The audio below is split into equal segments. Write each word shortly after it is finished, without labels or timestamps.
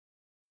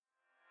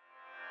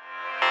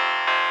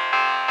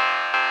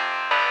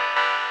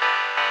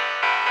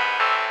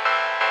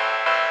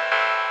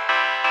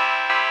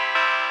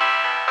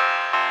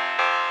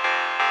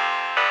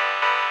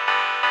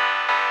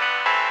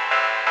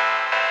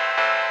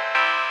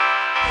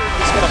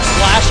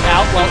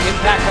out while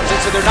Impact comes in,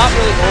 so they're not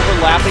really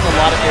overlapping a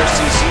lot of their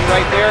CC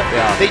right there.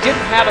 Yeah. They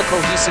didn't have a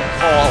cohesive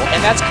call,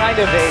 and that's kind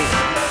of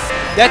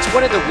that's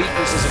one of the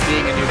weaknesses of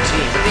being a new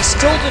team. But they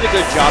still did a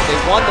good job. They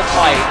won the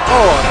fight.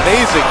 Oh,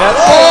 amazing.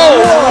 That's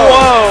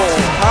whoa!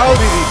 How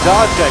did he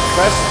dodge that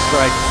crescent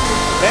strike?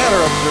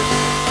 Manner of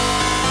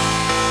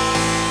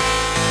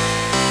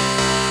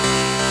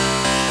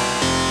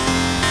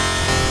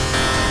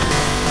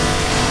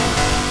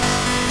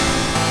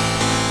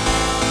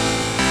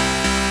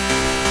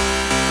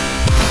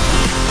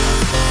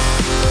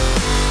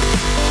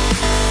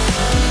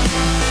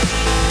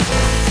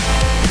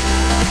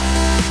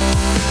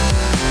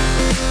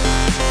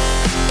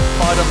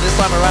this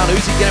time around.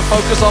 Uzi getting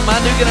focused on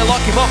Mandu, gonna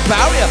lock him up.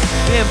 Barrier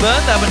being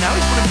burned there, but now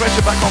he's putting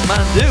pressure back on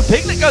Mandu.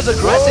 Piglet goes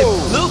aggressive, a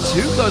little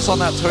too close on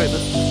that turret,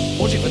 but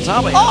fortunately for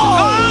Taba.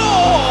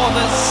 Oh,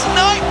 the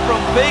snipe from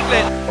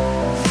Piglet.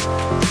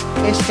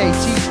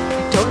 SKT,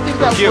 I don't think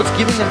that was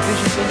giving them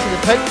vision into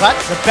the pit, but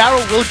the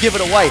barrel will give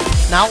it away.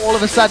 Now all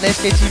of a sudden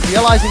SKT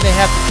realizing they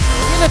have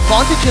an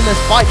advantage in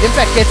this fight.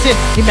 Impact gets in,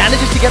 he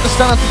manages to get the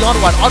stun onto the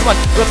Odd1. Odd1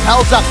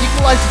 repels up,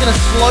 Equalizer is going to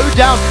slow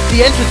down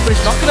the entrance, but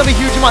it's not going to be a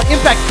huge amount.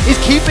 Impact is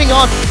keeping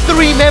on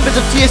 3 members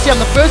of TSM.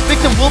 The first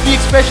victim will be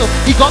Xpecial.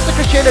 He got the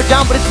crescendo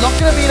down, but it's not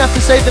going to be enough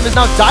to save them, as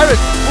now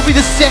Dyrus will be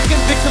the second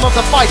victim of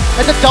the fight.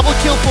 And the double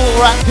kill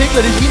for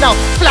Piglet as he now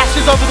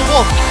flashes over the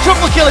wall.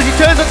 Triple kill as he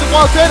turns into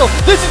Wild Turtle.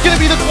 This is going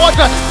to be the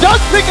Quadra. Does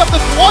pick up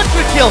the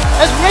Quadra kill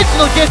as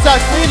Reginald gets out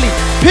cleanly.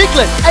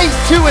 Piglet 8,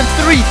 2, and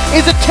 3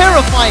 is a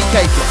terrifying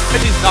case.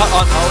 He's not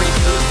on he's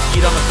really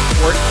speed on the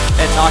support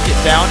and knock it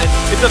down. And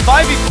it's a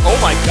 5v. Oh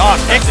my god.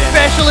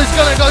 Xpecial is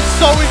going to go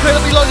so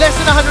incredibly low, less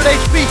than 100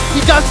 HP.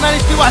 He does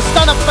manage to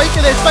stun up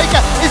Faker there. Faker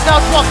is now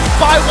dropped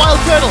by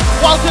Wild Turtle.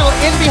 Wild Turtle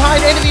in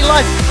behind enemy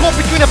line, caught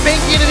between a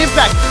Benki and an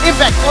Impact.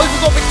 Impact closes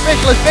off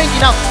Xpecial as Benki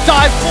now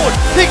dives forward.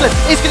 Piglet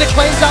is going to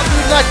cleanse out the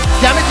Ignite.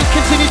 Damages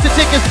continue to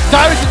tick as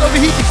Dyrus is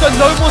overheating, so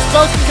no more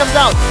spells can come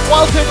down.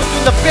 Wild Turtle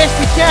doing the best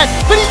he can,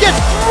 but he gets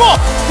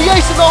dropped. The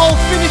ace of the hole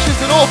finishes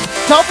it off.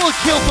 Double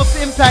kill for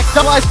Impact,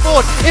 double eyes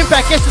forward.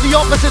 Impact gets to the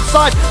opposite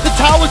side. The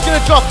tower's going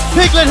to drop.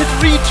 Piglet has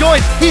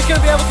rejoined. He's going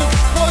to be able to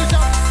close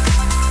out.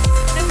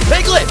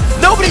 Piglet!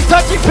 Nobody's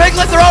touching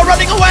Piglet, they're all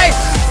running away!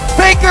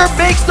 Faker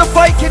makes the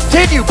fight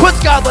continue,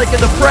 puts Godlike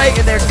in the fray,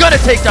 and they're gonna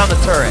take down the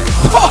turret.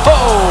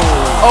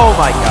 Oh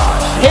my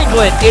gosh.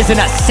 Piglet is an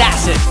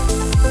assassin.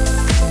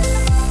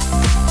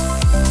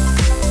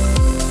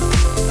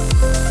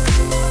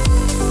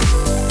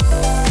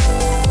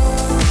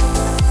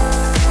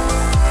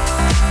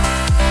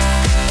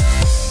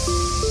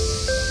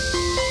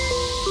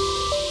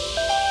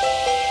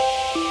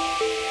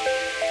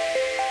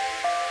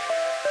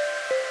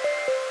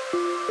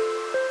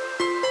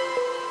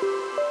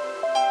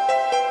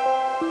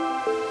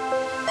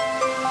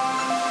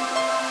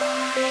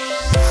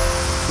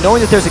 Knowing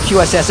that there's a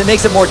QSS, it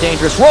makes it more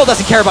dangerous. Royal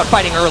doesn't care about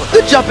fighting early.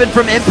 The jump in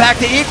from Impact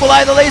to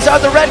equalize the laser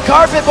on the red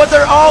carpet, but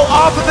they're all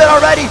off of it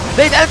already.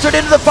 They've entered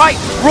into the fight.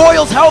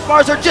 Royal's health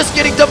bars are just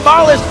getting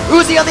demolished.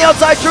 Uzi on the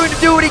outside trying to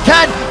do what he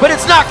can, but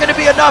it's not going to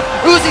be enough.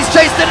 Uzi's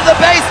chased into the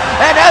base,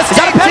 and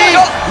SKT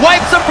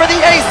wipes him for the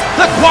ace.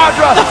 The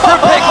Quadra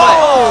for